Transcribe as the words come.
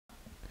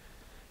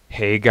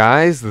Hey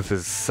guys, this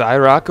is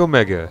Cyrock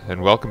Omega,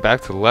 and welcome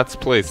back to Let's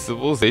Play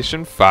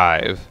Civilization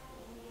 5.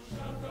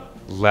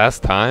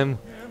 Last time,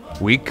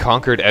 we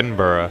conquered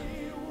Edinburgh,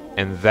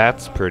 and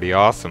that's pretty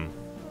awesome.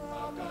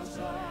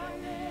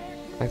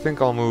 I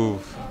think I'll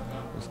move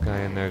this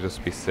guy in there just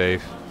to be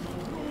safe.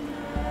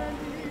 I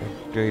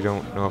really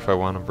don't know if I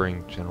want to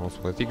bring generals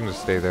with. He can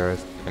just stay there,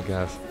 I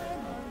guess.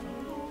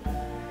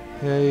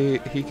 Hey,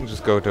 he can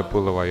just go to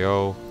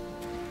Bulawayo.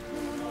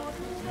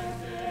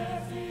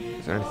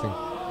 Is there anything?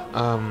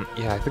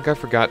 Yeah, I think I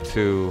forgot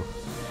to...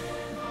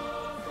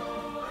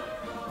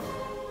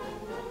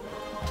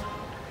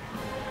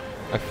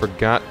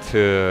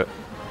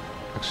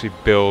 actually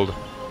build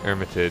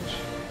Hermitage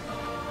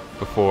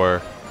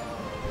before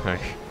I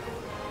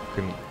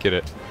couldn't get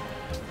it.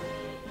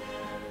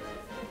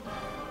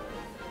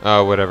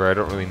 Whatever, I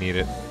don't really need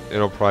it.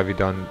 It'll probably be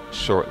done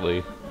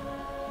shortly.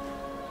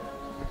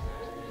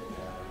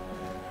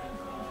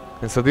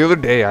 And so the other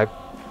day I...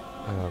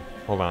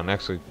 hold on,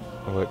 actually,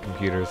 I'll let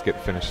computers get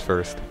finished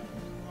first.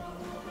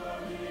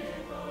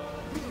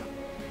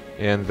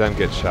 And then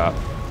get shot.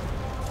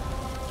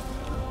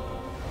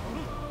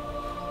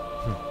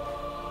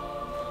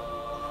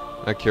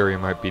 That carrier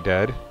might be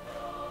dead.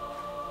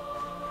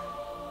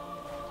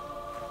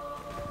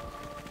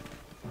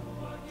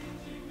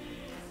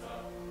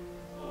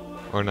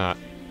 Or not.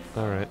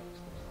 Alright.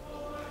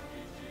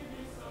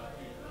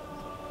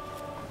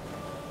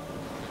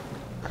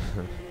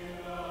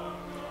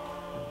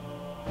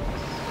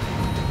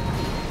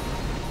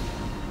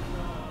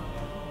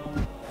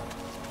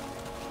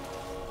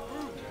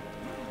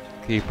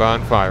 Keep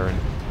on firing.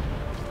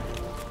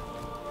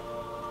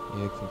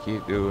 You can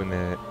keep doing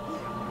that.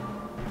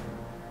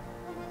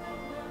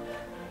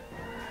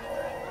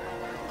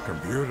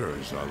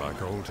 Computers are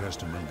like Old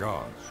Testament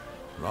gods.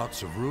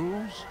 Lots of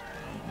rules,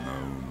 no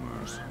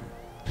mercy.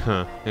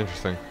 Huh,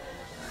 interesting.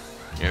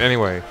 And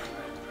anyway,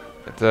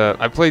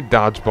 I played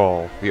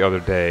dodgeball the other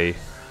day,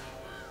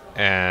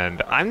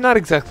 and I'm not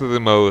exactly the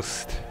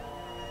most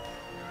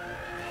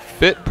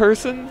fit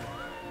person.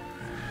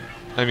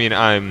 I mean,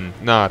 I'm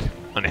not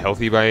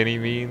unhealthy by any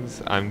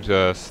means. I'm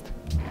just...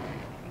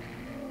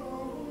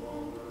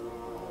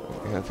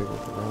 we gotta take a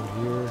look around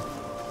here.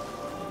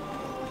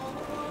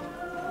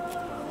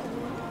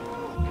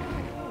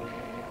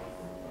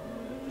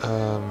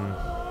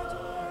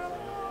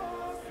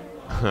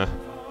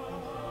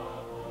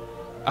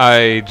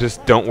 I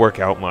just don't work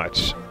out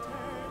much.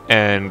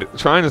 And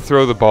trying to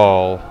throw the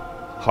ball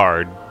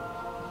hard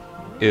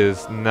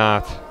is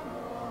not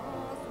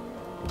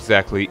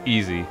exactly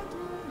easy.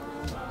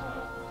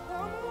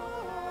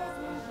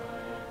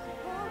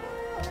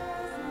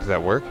 Does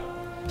that work?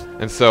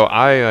 And so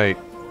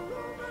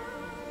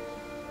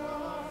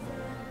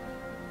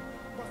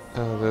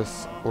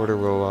this order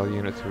will allow the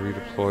unit to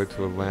redeploy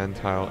to a land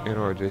tile in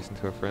or adjacent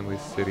to a friendly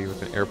city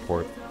with an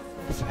airport.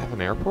 Does it have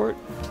an airport?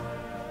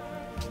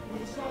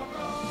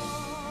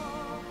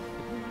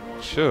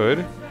 It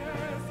should.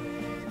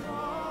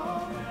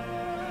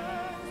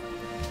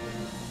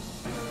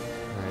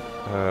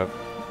 Alright,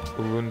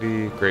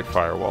 Urundi Great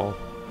Firewall.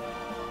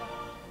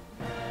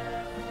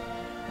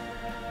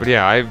 But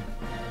yeah, I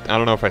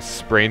don't know if I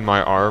sprained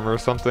my arm or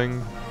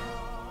something.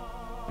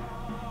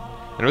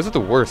 And it was at the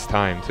worst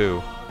time,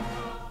 too.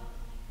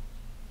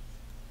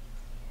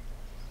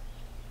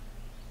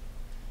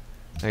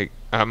 Like,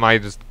 my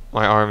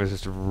arm is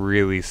just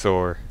really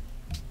sore.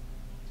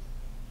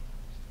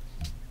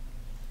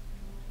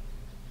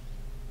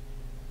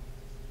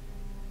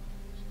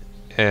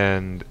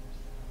 And...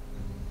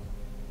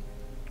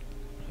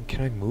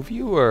 can I move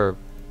you, or...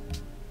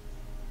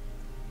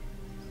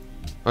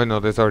 oh no,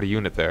 there's already a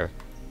unit there.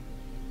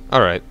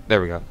 Alright, there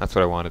we go. That's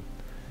what I wanted.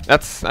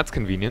 That's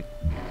convenient.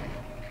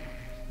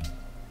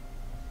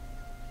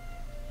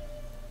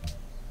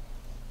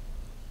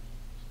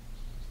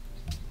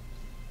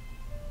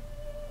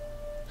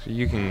 So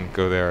you can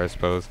go there, I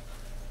suppose.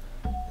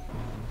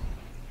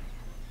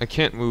 I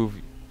can't move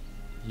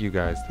you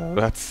guys though.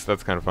 That's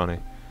kind of funny.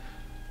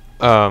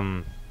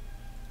 Alright,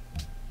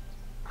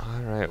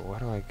 what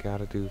do I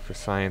gotta do for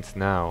science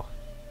now?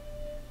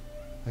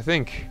 I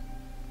think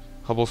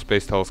Hubble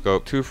Space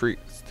Telescope, two free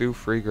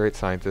great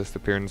scientists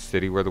appear in the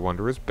city where the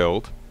Wonder was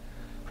built.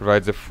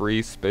 Provides a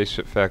free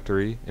spaceship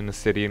factory in the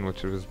city in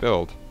which it was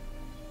built.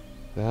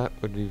 That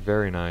would be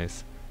very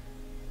nice.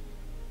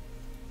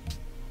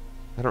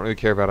 I don't really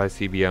care about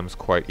ICBMs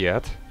quite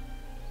yet.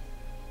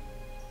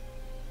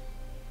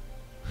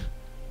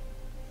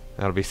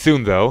 That'll be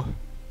soon though.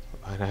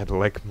 And I'd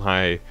like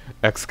my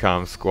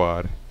XCOM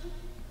squad.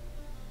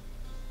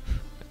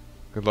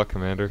 Good luck,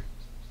 Commander.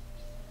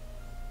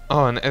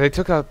 Oh, and they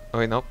took out... oh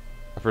wait, nope.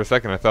 For a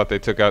second I thought they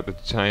took out the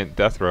giant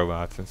death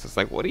robots. And it's just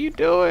like, what are you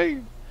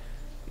doing?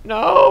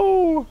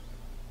 No!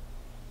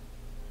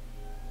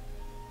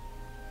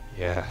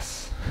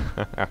 Yes.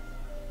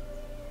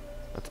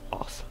 That's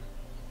awesome.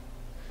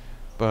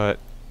 But,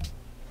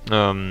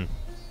 so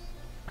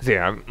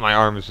yeah, my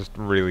arm is just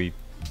really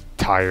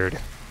tired.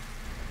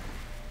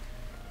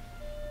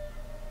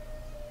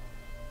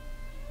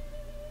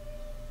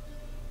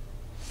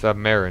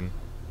 Submarine.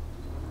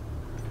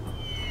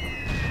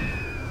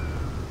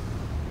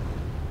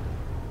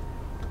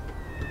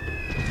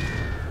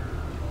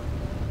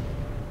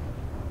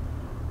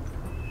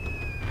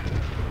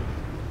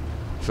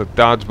 So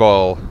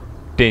dodgeball,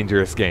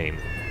 dangerous game.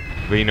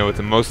 But you know what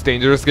the most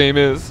dangerous game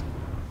is?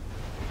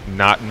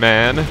 Not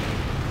man,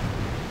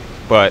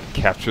 but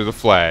capture the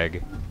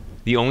flag.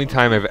 The only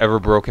time I've ever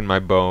broken my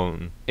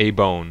bone, in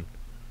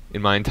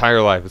my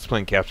entire life is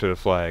playing capture the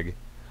flag.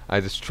 I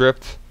just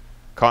tripped,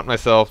 caught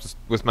myself just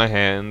with my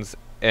hands,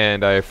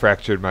 and I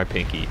fractured my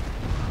pinky.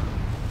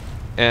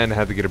 And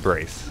had to get a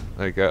brace.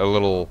 Like a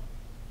little,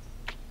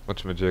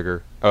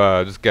 whatchamajigger.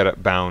 Just get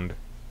it bound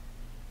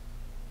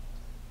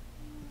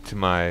to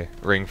my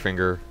ring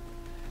finger.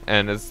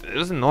 And it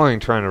was annoying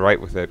trying to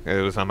write with it.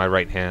 It was on my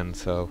right hand,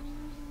 so...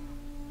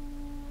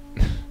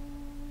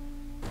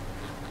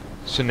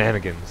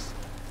 Shenanigans.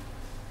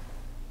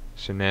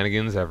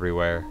 Shenanigans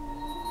everywhere.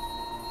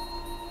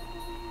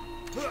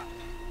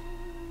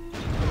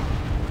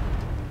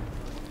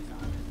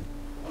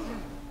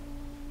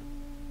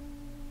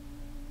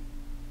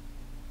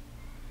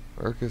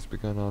 Work has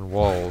begun on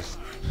walls.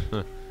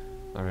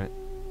 Alright.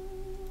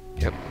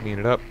 Yep, clean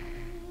it up.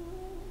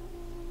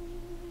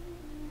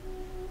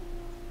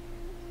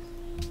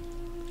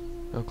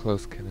 How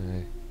close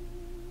can I...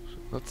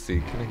 Let's see,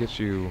 can I get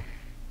you...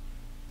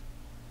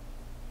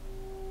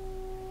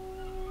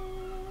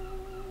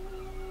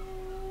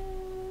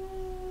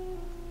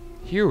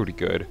 Here would be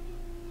good.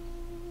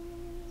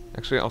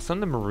 Actually, I'll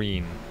send the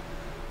Marine.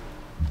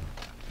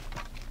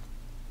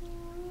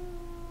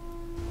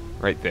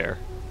 Right there.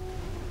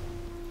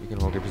 You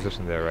can hold your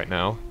position there right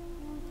now.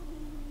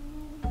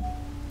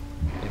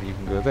 And you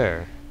can go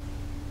there.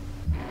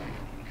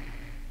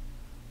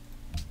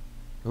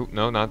 Oh,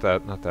 no, not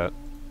that, not that.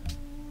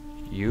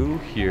 You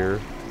here,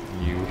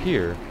 you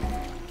here.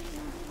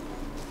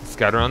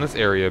 Scout around this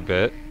area a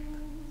bit.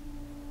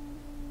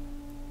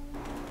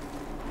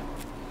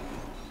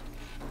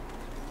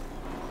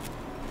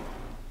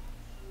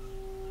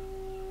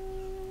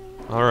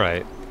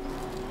 Alright.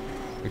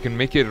 We can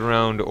make it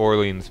around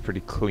Orleans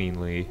pretty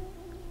cleanly.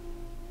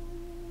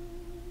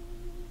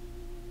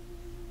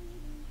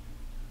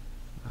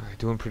 Alright,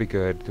 doing pretty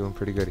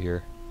good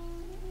here.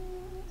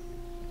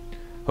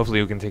 Hopefully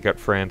we can take out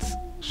France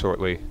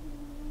shortly.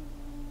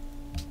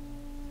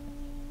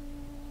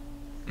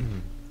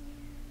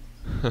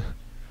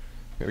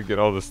 Gotta get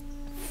all this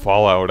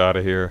fallout out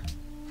of here.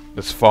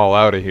 This fall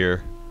out of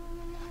here.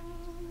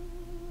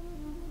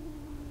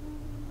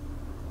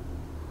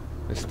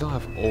 They still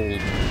have old...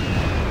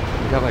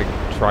 They got like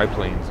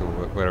triplanes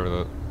or whatever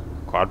the...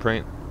 Quad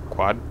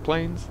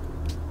planes?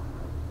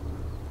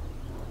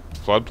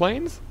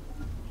 Floodplanes?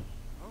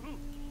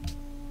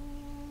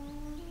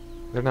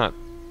 They're not...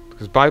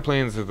 Because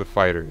biplanes are the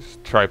fighters.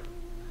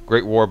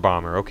 Great War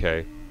Bomber,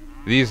 okay.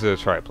 These are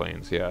the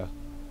triplanes, yeah.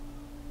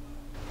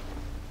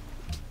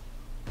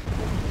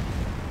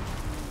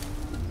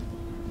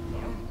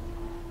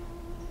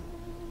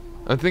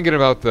 I'm thinking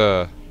about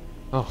the...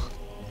 Oh.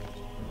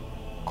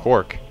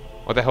 Cork.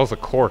 What the hell's a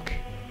cork?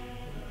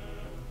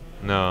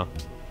 No.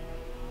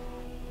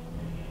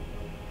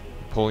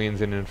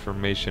 Napoleon's in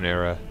information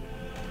era.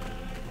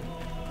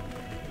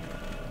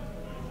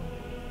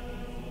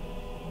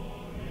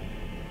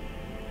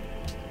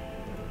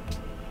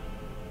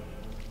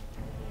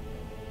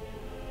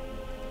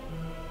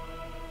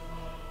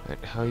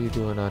 Right, how are you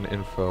doing on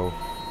info?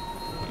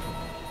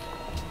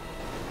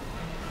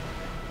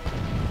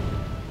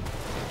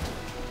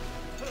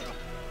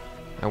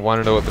 I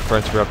want to know what the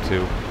French are up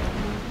to.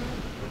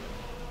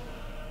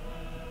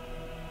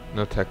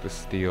 No tech to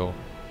steal.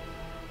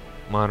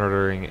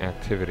 Monitoring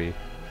activity.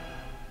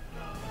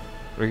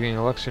 Rigging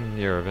election in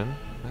Yerevan.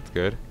 That's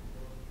good.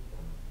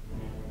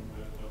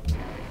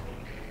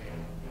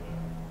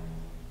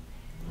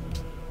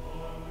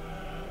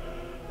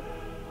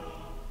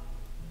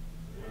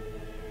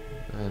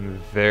 And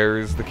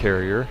there's the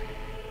carrier.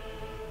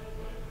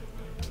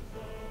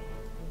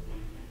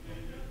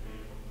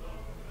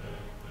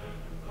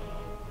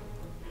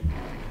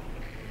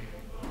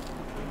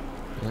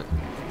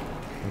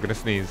 I'm gonna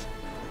sneeze.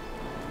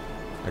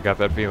 I got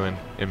that feeling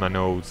in my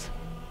nose.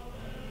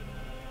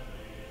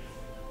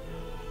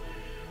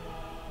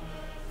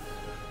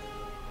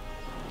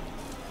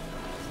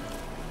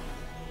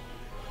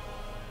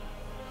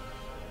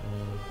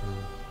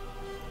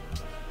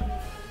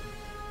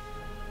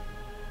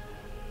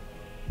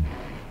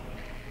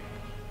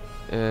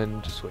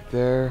 And just wait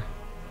there.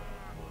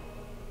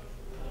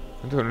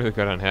 I'm doing really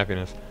good on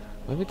happiness.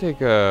 Let me take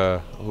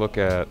a look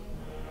at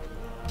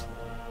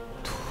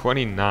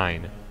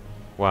 29.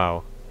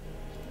 Wow.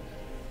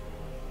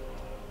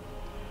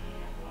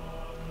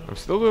 I'm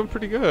still doing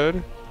pretty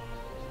good.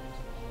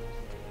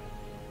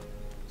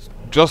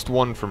 Just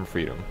one from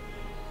freedom.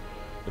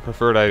 The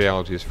preferred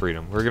ideology is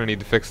freedom. We're gonna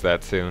need to fix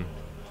that soon.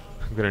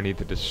 I'm gonna need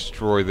to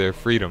destroy their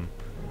freedom.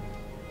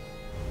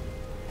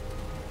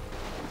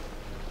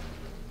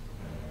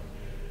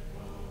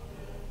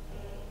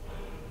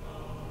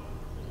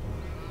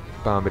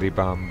 Bombity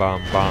bomb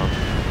bomb bomb.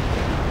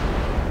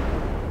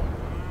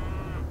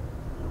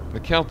 The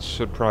Celts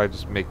should probably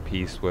just make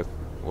peace with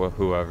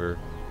whoever.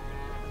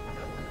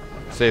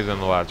 Save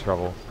them a lot of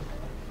trouble.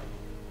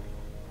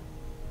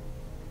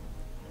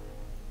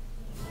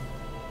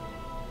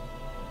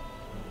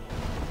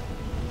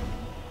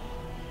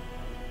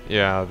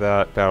 Yeah,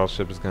 that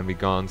battleship is going to be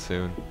gone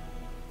soon.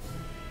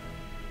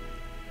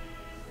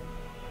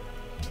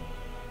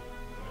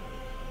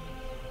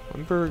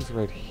 Wittenberg's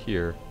right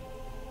here.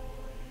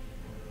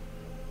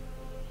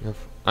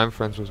 I'm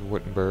friends with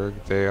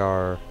Wittenberg. They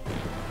are...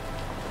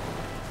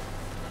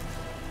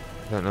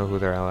 I don't know who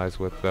they're allies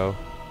with, though.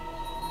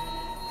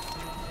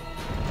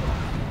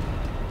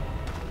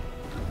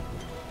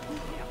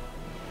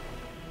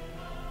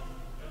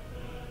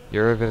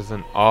 Europe is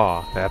in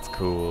awe. That's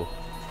cool.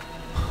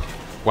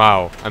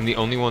 Wow, I'm the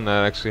only one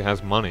that actually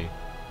has money.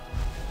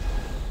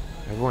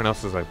 Everyone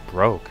else is like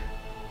broke.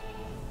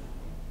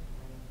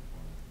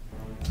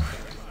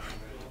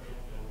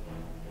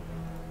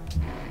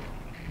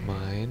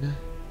 Mine.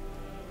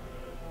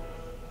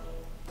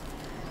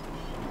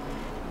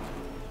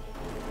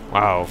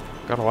 Wow,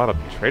 got a lot of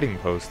trading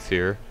posts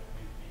here.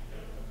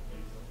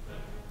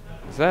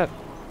 Is that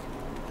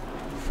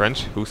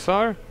French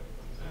Hussar?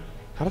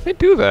 How do they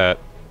do that?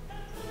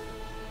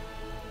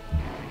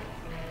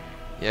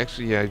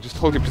 Yeah, just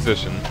hold your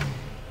position.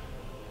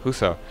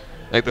 Hussar.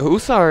 Like, the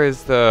Hussar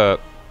is the...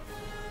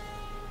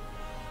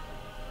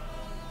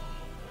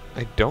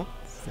 I don't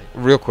think...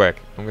 Real quick,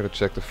 I'm gonna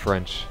check the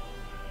French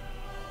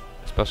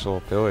special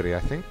ability. I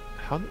think...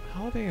 How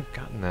would they have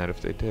gotten that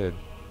if they did?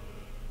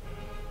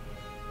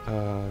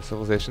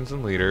 Civilizations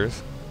and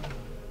leaders.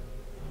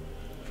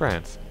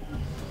 France.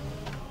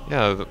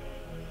 Yeah,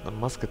 the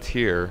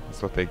Musketeer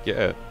is what they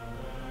get.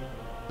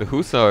 The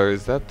Hussar,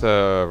 is that,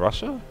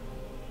 Russia?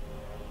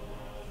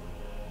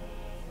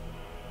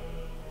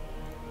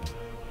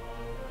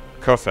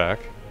 Cossack.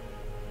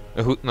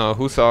 No,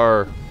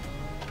 Hussar,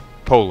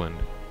 Poland.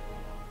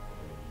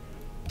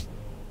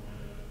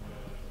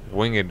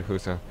 Winged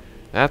Hussar.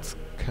 That's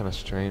kind of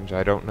strange.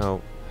 I don't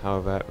know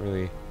how that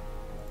really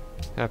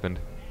happened.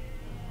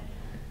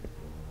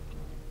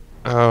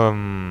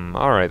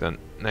 Alright then.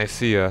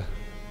 Nicaea.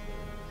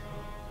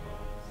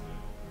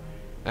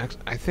 I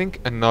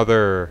think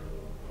another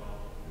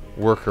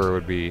worker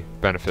would be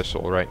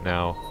beneficial right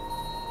now.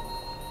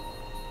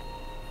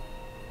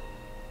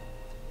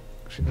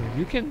 Actually, no,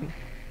 you can...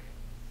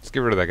 Let's get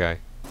rid of that guy.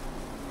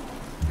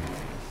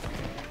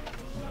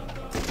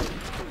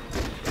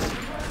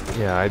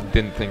 Yeah, I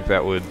didn't think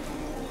that would...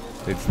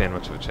 They'd stand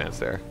much of a chance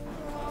there.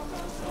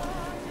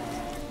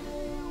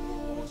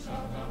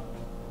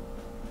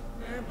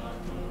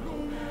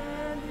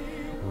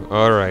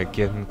 Alright,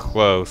 getting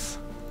close.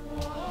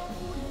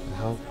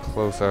 How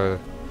close are...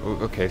 Ooh,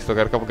 okay, still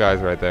got a couple guys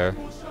right there.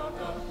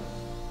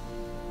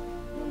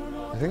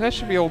 I think I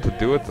should be able to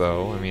do it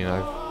though. I mean, I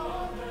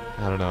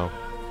don't know.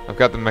 I've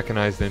got the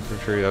mechanized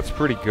infantry, that's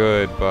pretty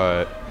good,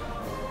 but...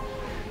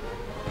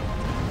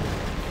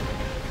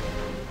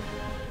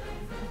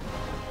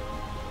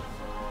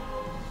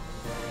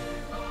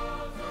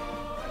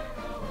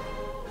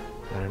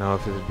 I don't know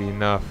if it would be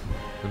enough,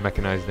 the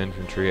mechanized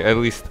infantry. At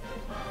least,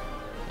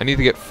 I need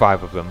to get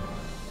 5 of them.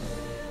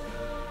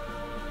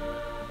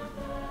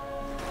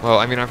 Well,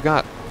 I mean, I've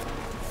got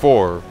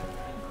 4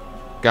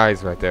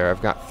 guys right there.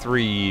 I've got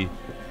 3...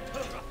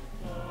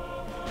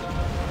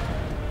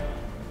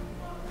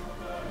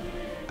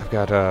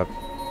 Got Air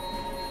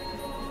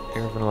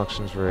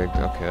elections rigged.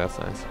 Okay, that's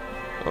nice.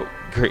 Oh,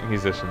 great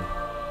musician.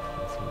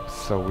 That's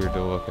so weird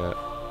to look at.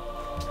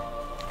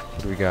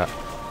 What do we got?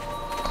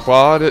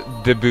 Claude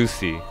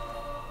Debussy.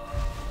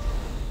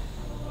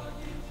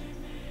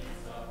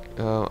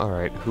 Oh,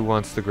 alright. Who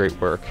wants the great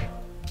work?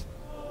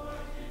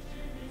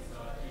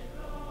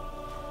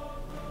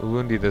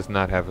 Ulundi does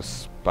not have a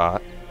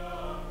spot.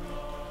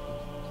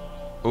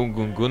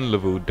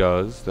 Ungungunlavu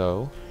does,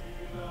 though.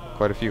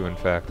 Quite a few, in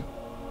fact.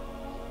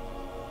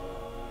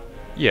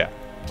 Yeah,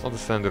 I'll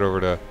just send it over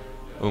to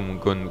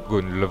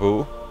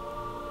Gunlavu.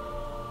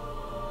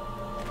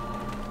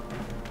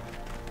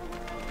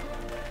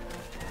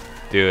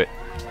 Do it.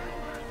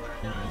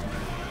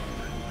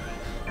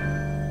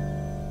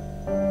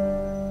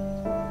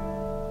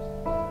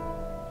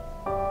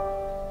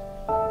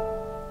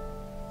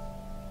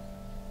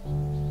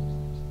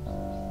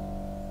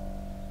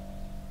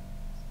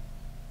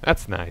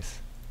 That's nice.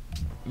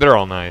 They're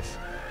all nice.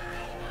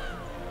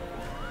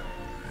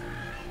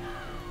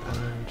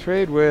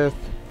 Trade with...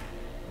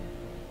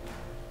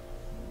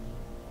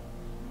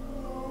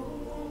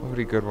 What would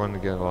be a good one to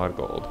get a lot of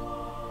gold?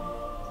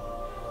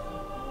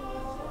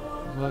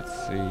 Let's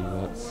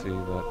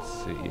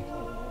see.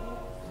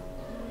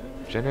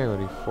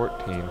 January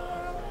 14.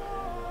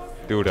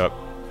 Do it up.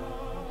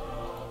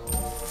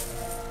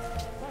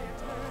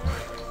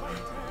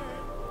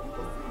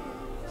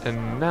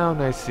 And now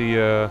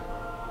Nicaea...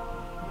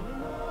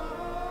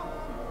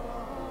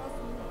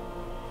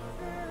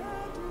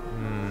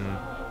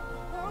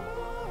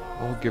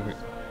 I'll give it...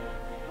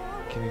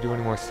 Can you do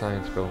any more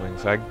science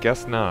buildings? I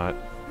guess not.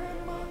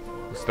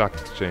 Stock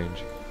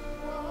exchange.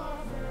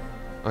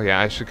 Oh yeah,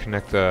 I should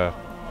connect the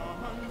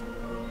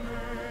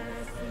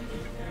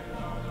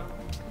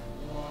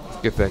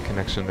get that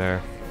connection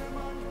there.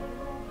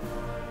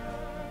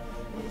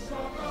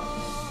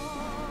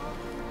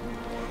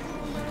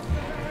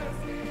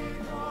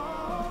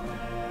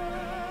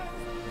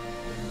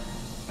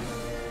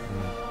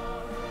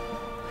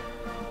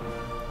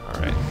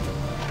 Alright.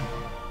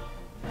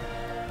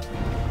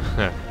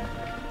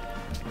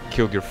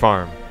 Killed your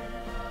farm.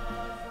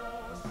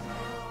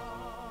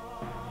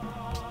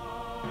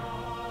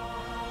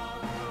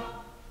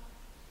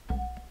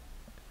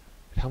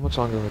 How much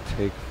longer would it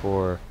take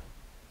for...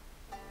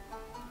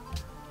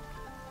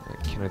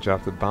 Can I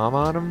drop the bomb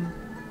on him?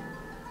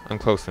 I'm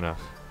close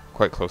enough.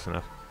 Quite close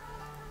enough.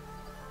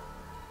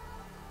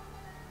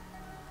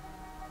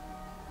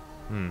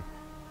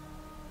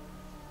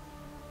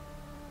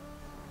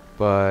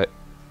 But...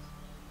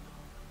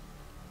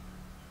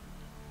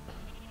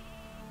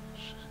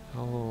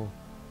 Oh...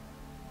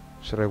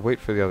 Should I wait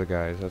for the other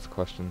guys? That's the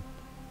question.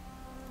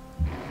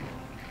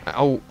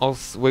 I'll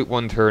wait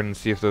one turn and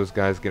see if those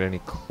guys get any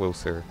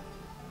closer.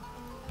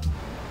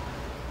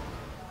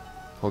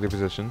 Hold your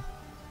position.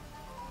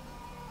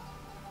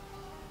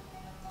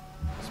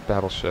 This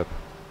battleship.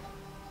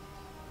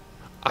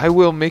 I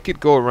will make it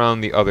go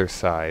around the other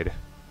side.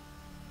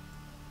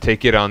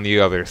 Take it on the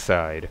other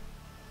side.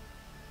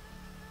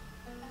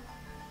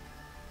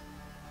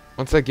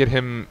 Once I get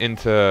him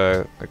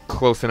into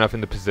close enough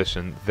into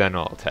position, then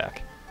I'll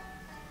attack.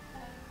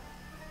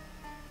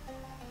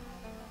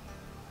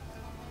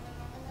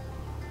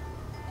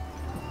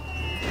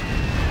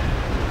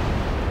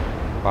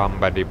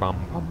 Bum buddy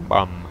bum bum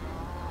bum.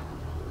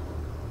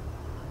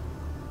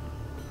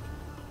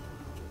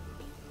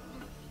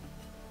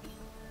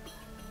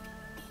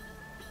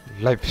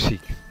 Leipzig.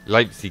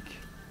 Leipzig.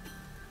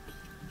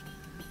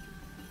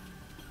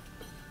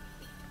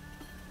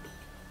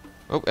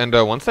 Oh, and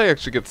once I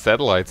actually get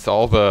satellites,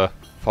 all the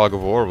fog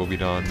of war will be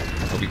done.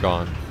 Will be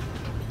gone.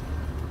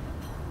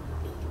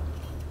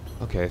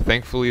 Okay,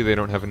 thankfully they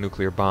don't have a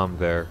nuclear bomb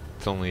there.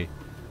 It's only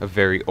a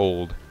very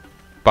old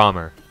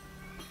bomber.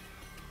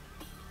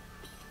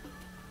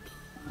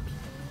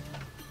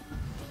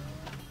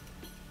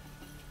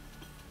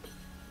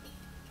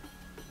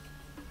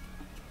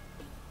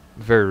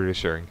 Very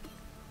reassuring.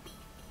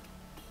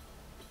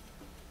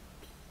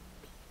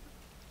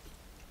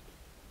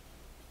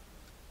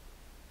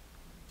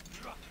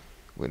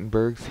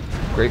 Wittenberg's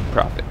great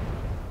prophet.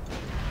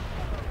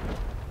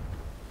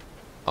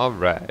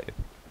 Alright.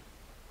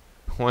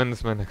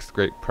 When's my next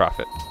great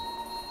prophet?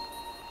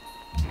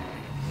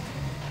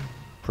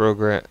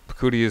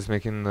 Pakudi is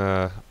making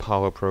the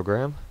Apollo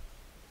program.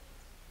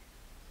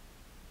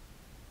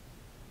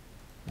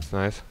 That's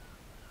nice.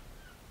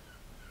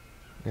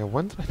 Yeah,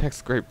 when's my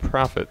next great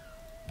prophet?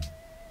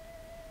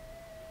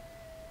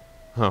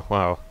 Oh,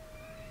 wow.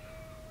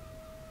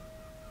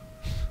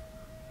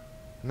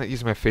 I'm not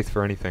using my faith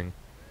for anything.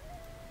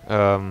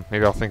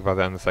 Maybe I'll think about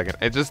that in a second.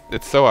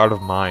 It's so out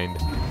of mind.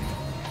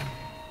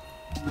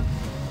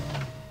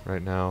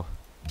 Right now.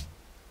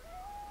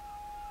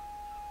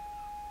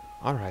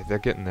 Alright, they're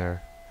getting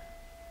there.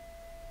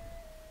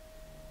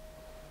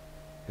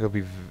 It'll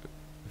be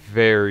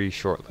very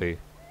shortly.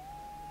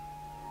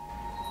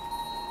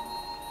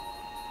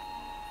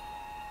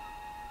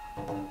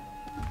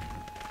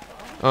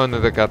 Oh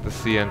no, they got the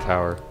CN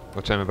tower,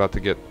 which I'm about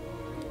to get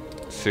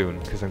soon,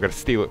 because I'm going to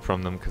steal it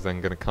from them, because I'm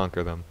going to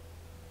conquer them.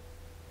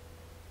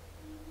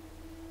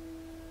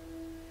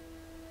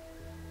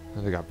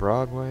 Oh, they got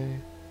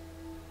Broadway.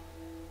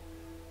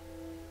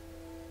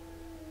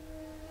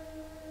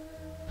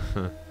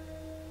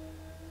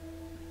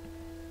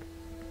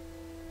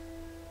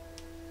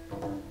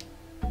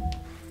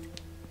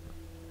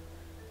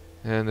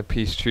 And the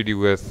peace treaty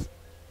with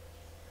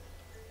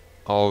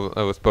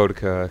with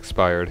Boudica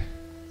expired.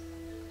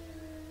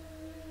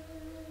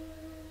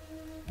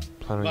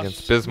 Planning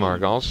against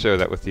Bismarck. I'll share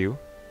that with you.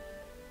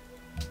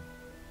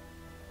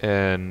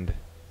 And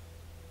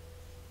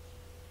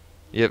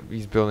yep,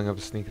 he's building up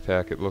a sneak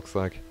attack, it looks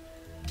like.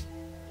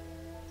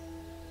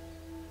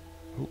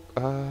 Ooh,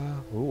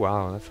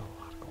 wow, that's a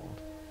lot of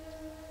gold.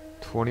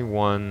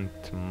 21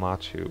 to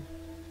Machu.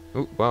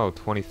 Ooh, wow,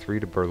 23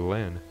 to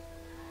Berlin.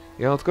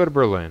 Yeah, let's go to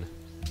Berlin.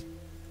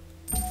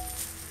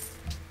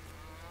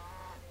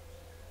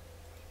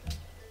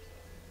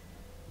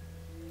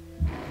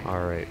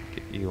 Alright,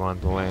 get you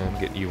onto land,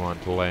 get you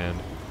onto land.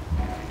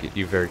 Get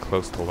you very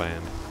close to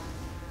land.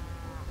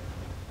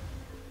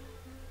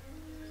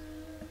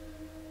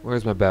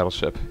 Where's my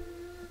battleship?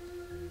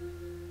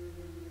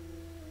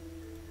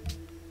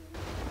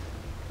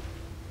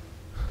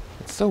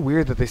 It's so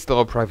weird that they still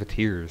have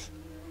privateers.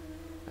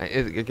 I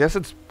guess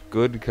it's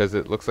good because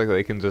it looks like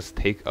they can just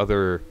take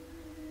other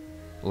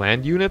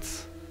land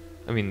units.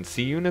 I mean,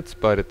 sea units,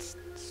 but it's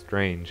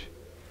strange.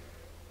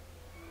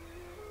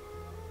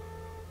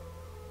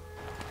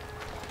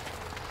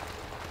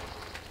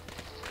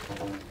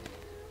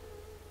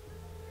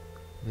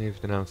 They've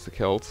denounced the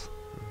Celts.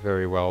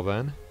 Very well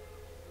then.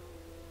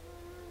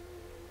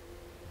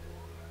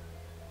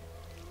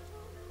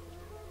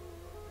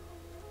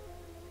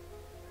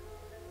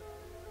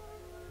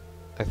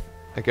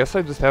 I guess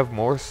I just have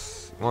more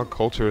more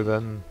culture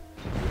than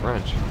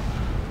French.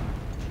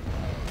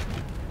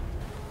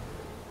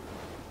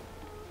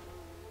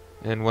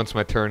 And once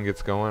my turn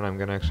gets going, I'm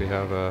gonna actually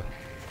have a...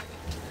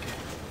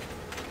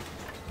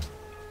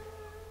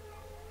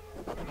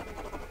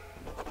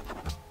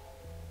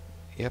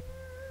 Yep.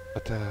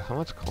 But how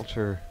much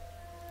culture...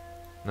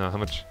 No, how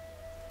much...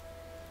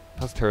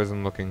 How's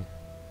terrorism looking?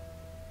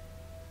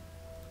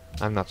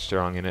 I'm not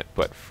strong in it,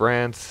 but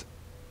France...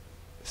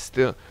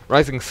 Still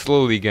rising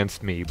slowly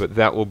against me, but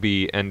that will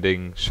be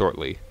ending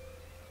shortly.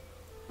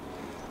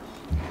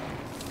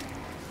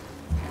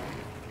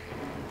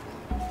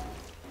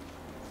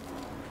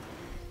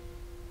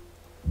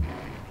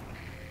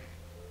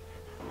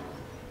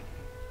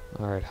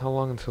 Alright, how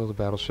long until the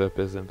battleship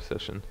is in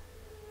position?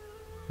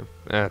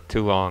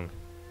 Too long.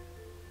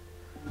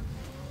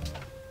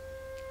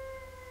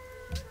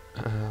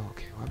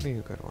 Okay, what would be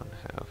a good one to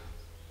have?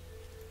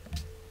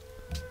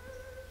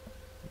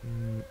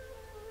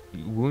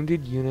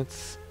 Wounded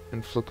units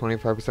inflict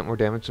 25% more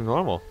damage than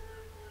normal.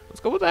 Let's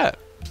go with that.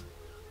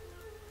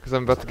 Because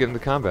I'm about to get into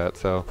combat,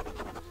 so...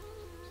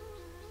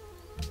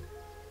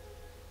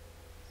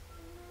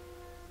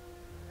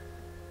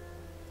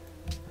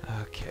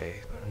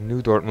 Okay,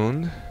 New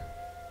Dortmund.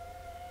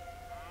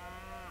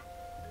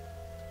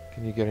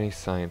 Can you get any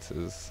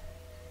sciences?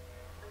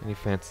 Any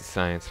fancy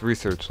science?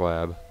 Research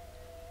lab.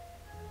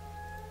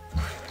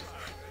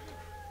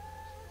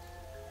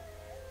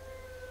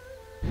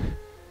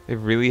 They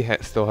really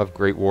still have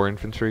great war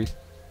infantry?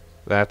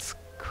 That's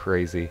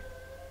crazy.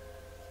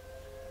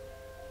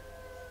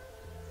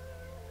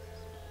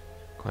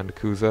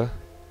 Quandakuza.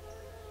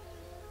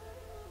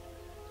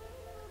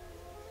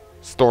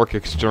 Stork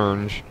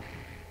Exchange.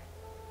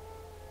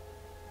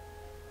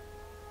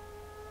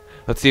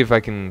 Let's see if I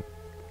can...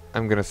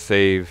 I'm gonna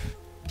save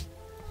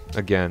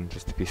again,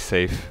 just to be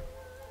safe.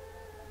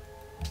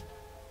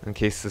 In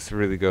case this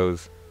really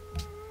goes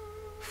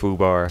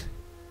foobar.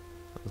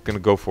 I was gonna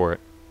go for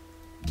it.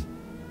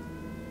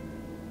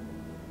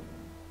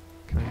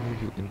 Can I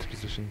move you into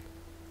position?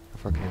 How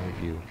far can I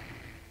move you?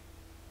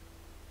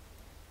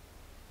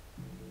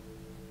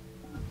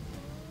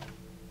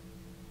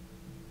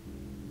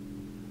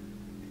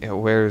 Yeah,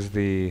 where's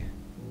the...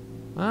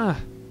 I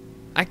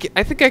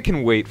think I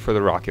can wait for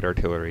the rocket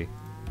artillery.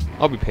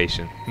 I'll be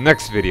patient.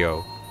 Next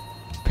video.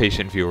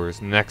 Patient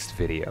viewers, next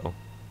video.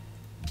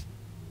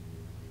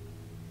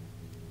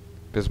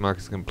 Bismarck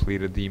has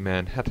completed the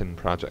Manhattan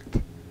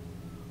Project.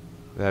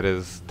 That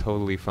is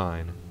totally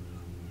fine.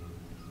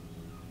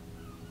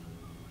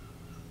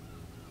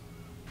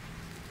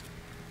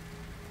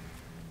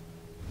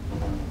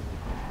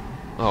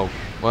 Oh,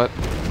 what?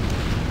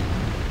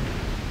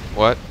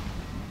 What?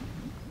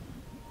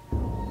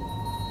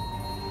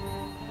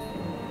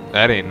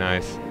 That ain't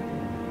nice.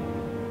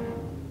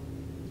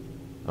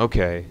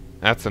 Okay,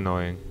 that's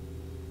annoying.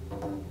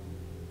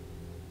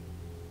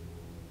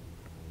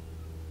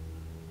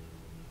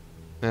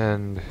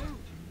 And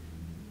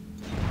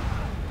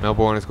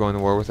Melbourne is going to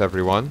war with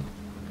everyone.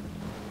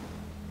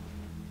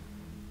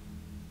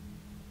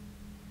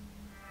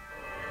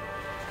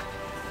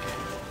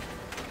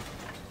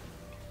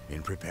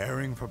 In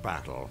preparing for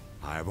battle,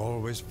 I have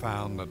always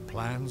found that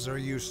plans are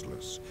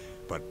useless,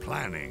 but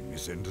planning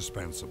is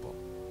indispensable.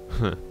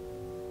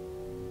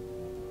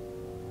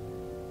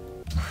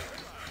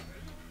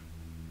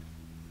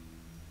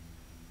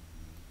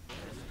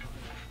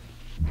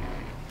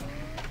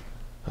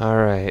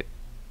 Alright.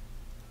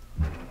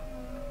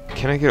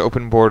 Can I get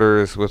open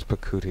borders with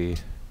Pakuti?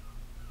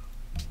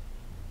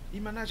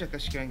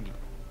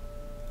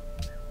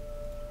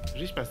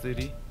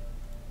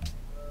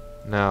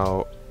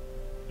 Now,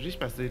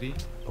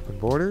 open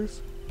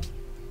borders?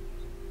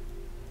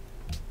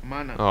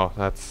 Oh,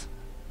 that's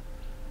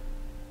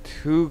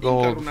 2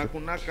 gold.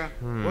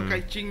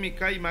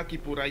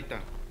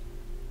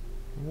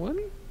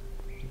 Wouldn't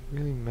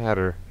really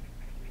matter.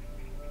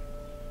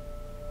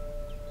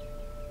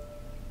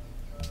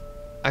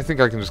 I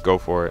think I can just go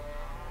for it.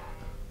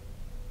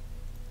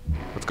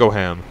 Let's go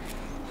ham.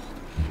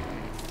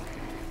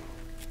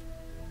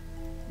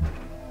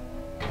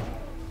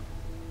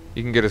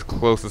 You can get as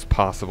close as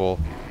possible.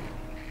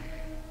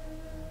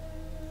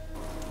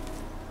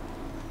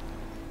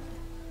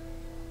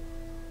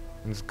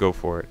 And just go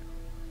for it.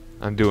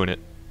 I'm doing it.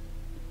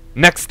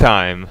 Next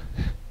time!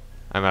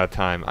 I'm out of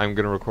time. I'm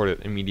gonna record it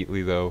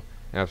immediately though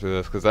after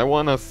this because I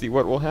wanna see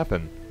what will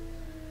happen.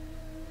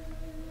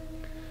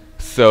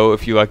 So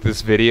if you like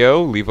this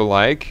video, leave a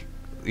like,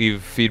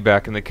 leave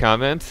feedback in the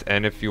comments,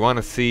 and if you want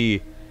to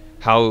see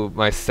how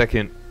my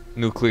second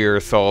nuclear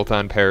assault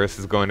on Paris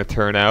is going to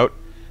turn out,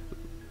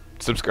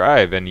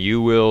 subscribe and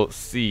you will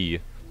see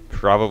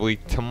probably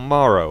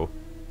tomorrow.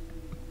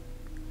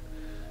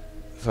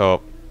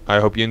 So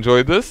I hope you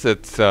enjoyed this.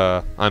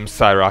 I'm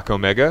Cyrock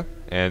Omega,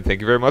 and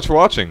thank you very much for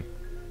watching.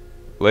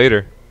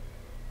 Later.